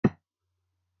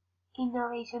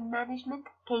Innovation Management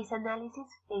Case Analysis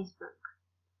Facebook.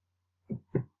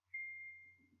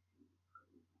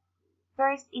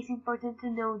 First, it's important to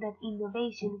know that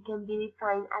innovation can be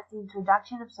defined as the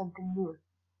introduction of something new.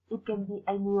 It can be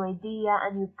a new idea,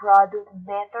 a new product,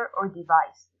 method, or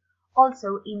device.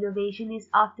 Also, innovation is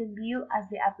often viewed as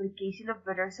the application of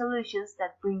better solutions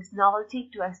that brings novelty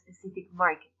to a specific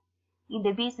market. In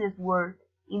the business world,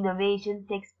 innovation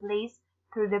takes place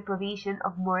through the provision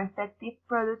of more effective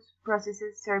products,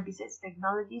 processes, services,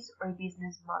 technologies, or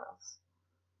business models.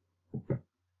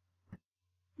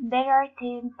 There are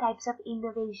 10 types of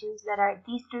innovations that are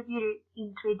distributed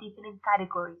in 3 different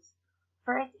categories.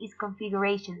 First is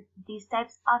configuration. These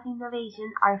types of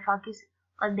innovation are focused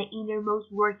on the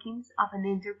innermost workings of an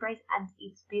enterprise and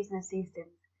its business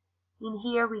systems. In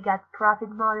here we got profit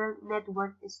model,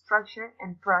 network, structure,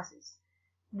 and process.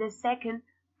 The second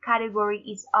category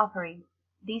is offering.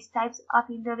 These types of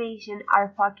innovation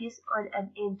are focused on an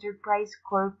enterprise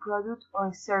core product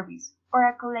or service, or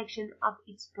a collection of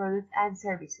its products and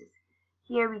services.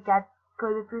 Here we got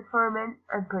product performance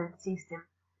and product system.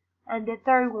 And the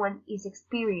third one is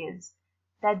experience,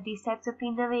 that these types of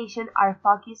innovation are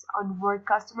focused on more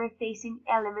customer-facing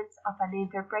elements of an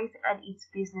enterprise and its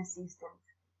business systems.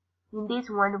 In this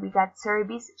one we got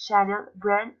service, channel,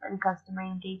 brand, and customer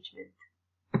engagement.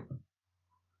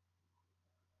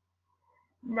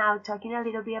 Now talking a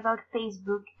little bit about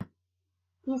Facebook.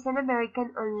 It's an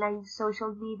American online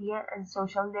social media and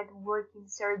social networking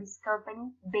service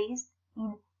company based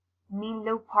in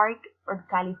Menlo Park,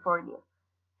 California.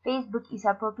 Facebook is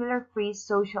a popular free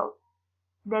social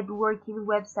networking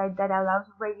website that allows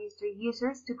registered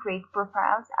users to create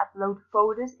profiles, upload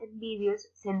photos and videos,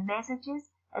 send messages,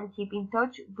 and keep in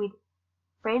touch with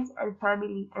friends and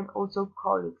family and also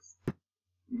colleagues.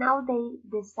 Nowadays,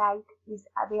 the site is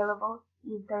available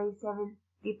in 37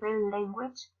 different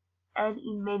languages and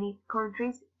in many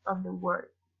countries of the world.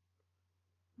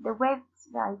 The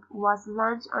website was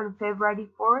launched on February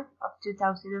 4th of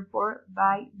 2004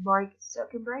 by Mark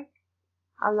Zuckerberg,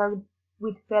 along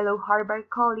with fellow Harvard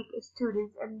colleague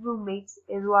students and roommates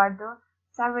Eduardo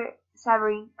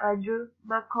Saverin, Andrew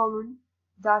McCollum,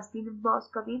 Dustin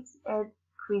Moskovitz, and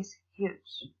Chris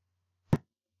Hughes.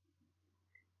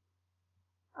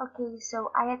 Okay,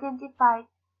 so I identified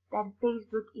that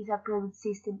Facebook is a product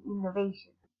system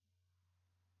innovation.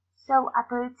 So a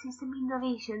product system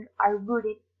innovation are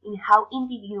rooted in how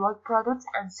individual products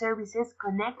and services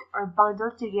connect or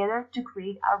bundle together to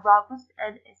create a robust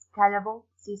and scalable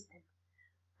system.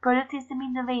 Product system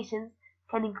innovations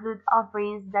can include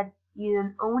offerings that you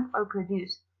don't own or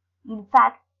produce. In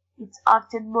fact, it's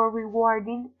often more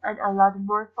rewarding and a lot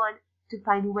more fun to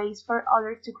find ways for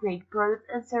others to create products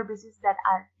and services that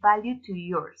add value to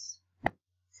yours.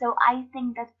 So I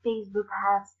think that Facebook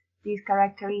has these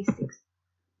characteristics.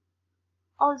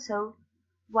 Also,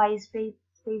 why is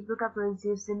Facebook a product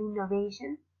system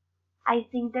innovation? I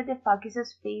think that the focus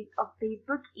of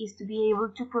Facebook is to be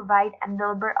able to provide a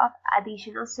number of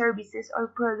additional services or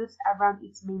products around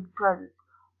its main product,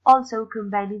 also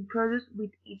combining products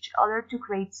with each other to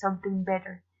create something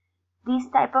better. This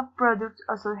type of product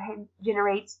also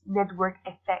generates network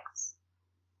effects.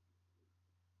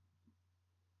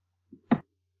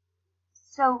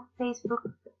 So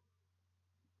Facebook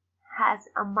has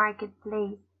a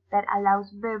marketplace that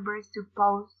allows members to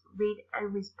post, read,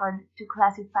 and respond to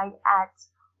classified ads.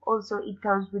 Also, it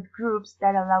comes with groups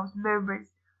that allows members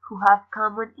who have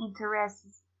common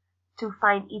interests to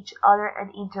find each other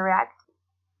and interact.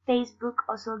 Facebook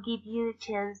also gives you the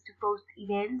chance to post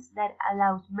events that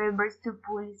allows members to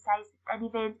publicize an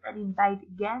event and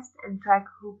invite guests and track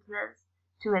who plans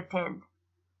to attend.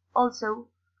 Also,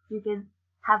 you can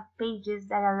have pages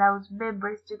that allows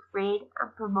members to create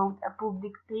and promote a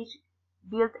public page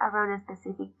built around a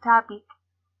specific topic,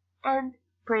 and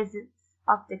presence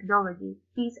of technology.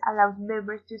 This allows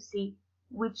members to see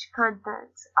which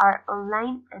contacts are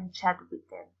online and chat with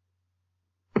them.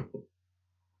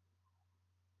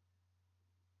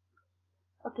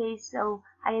 Okay, so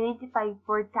I identified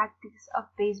 4 tactics of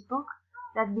Facebook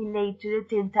that relate to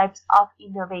the 10 types of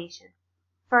innovation.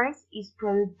 First is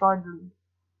product bundling.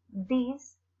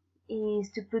 This is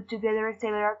to put together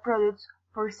several products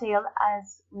for sale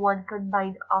as one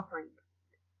combined offering.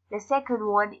 The second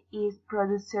one is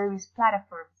product service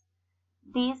platforms.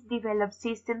 These develop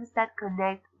systems that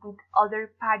connect with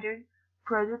other pattern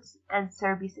products and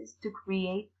services to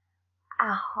create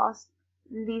a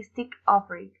holistic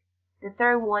offering. The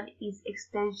third one is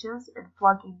extensions and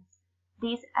plugins.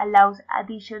 This allows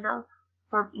additional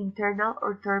from internal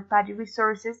or third-party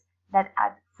resources that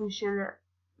add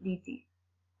functionality.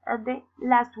 And the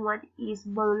last one is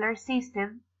modular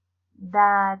system.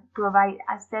 that provide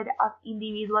a set of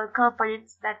individual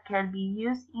components that can be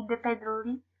used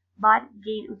independently but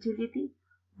gain utility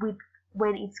with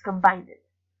when it's combined.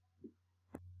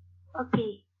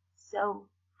 Okay, so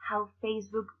how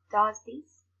Facebook does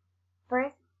this?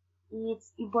 First,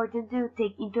 it's important to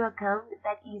take into account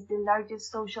that it is the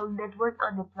largest social network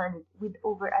on the planet with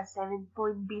over a 7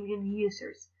 billion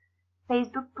users.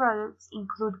 Facebook products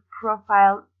include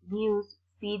profile, news,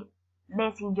 feed,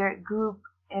 messenger, group,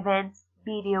 events,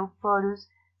 video, photos,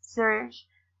 search,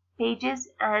 pages,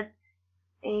 and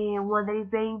one that is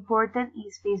very important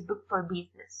is Facebook for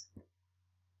Business.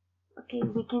 Okay,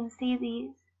 we can see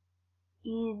this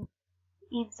in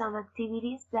some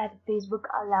activities that Facebook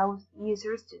allows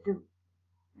users to do.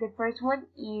 The first one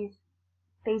is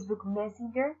Facebook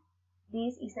Messenger.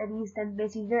 This is an instant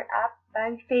messenger app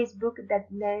by Facebook that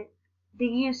lets the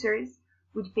users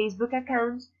with Facebook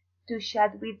accounts to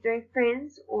chat with their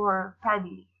friends or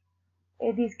family.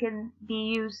 This can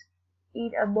be used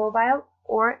in a mobile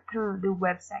or through the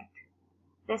website.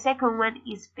 The second one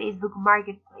is Facebook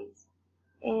Marketplace.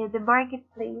 The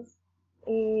marketplace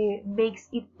makes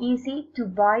it easy to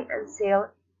buy and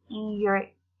sell in your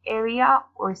area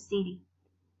or city.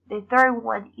 The third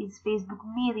one is Facebook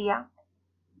Media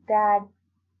that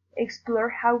explore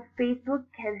how Facebook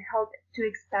can help to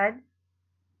expand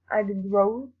and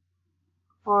grow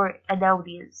for an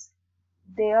audience.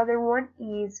 The other one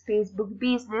is Facebook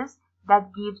Business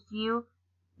that gives you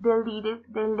the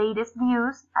latest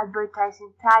news,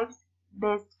 advertising types,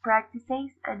 best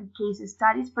practices, and case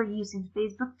studies for using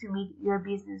Facebook to meet your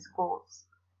business goals.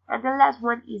 And the last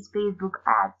one is Facebook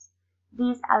Ads.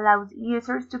 This allows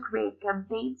users to create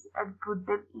campaigns and put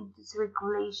them into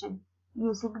circulation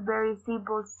using very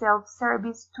simple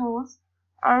self-service tools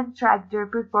and track their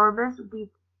performance with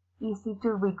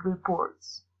easy-to-read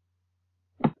reports.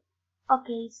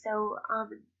 Okay, so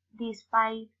these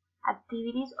 5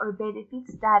 activities or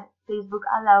benefits that Facebook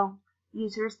allows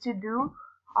users to do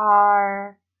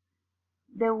are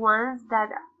the ones that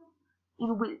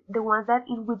in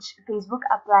which Facebook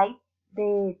applied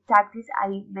the tactics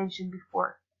I mentioned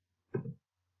before.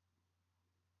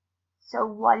 So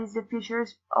what is the future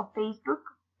of Facebook?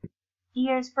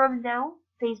 Years from now,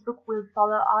 Facebook will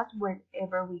follow us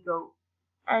wherever we go,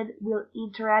 and will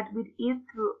interact with it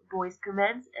through voice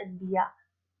commands and via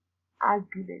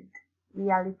augmented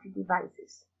reality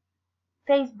devices.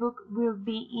 Facebook will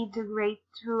be integrated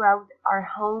throughout our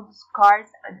homes, cars,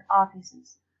 and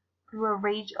offices through a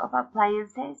range of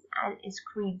appliances and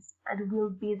screens, and will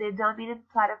be the dominant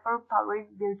platform powering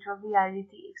virtual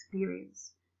reality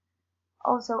experience.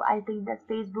 Also, I think that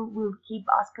Facebook will keep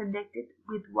us connected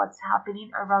with what's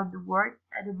happening around the world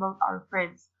and among our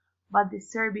friends, but the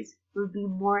service will be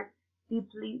more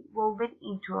deeply woven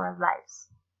into our lives.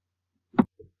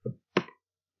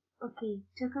 Okay,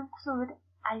 to conclude,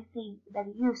 I think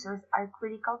that users are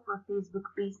critical for Facebook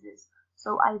business,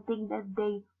 so I think that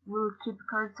they will keep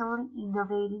constantly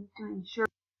innovating to ensure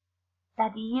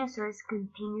that the users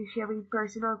continue sharing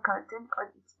personal content on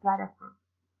its platform.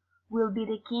 Will be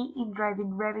the key in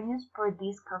driving revenues for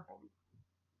this company.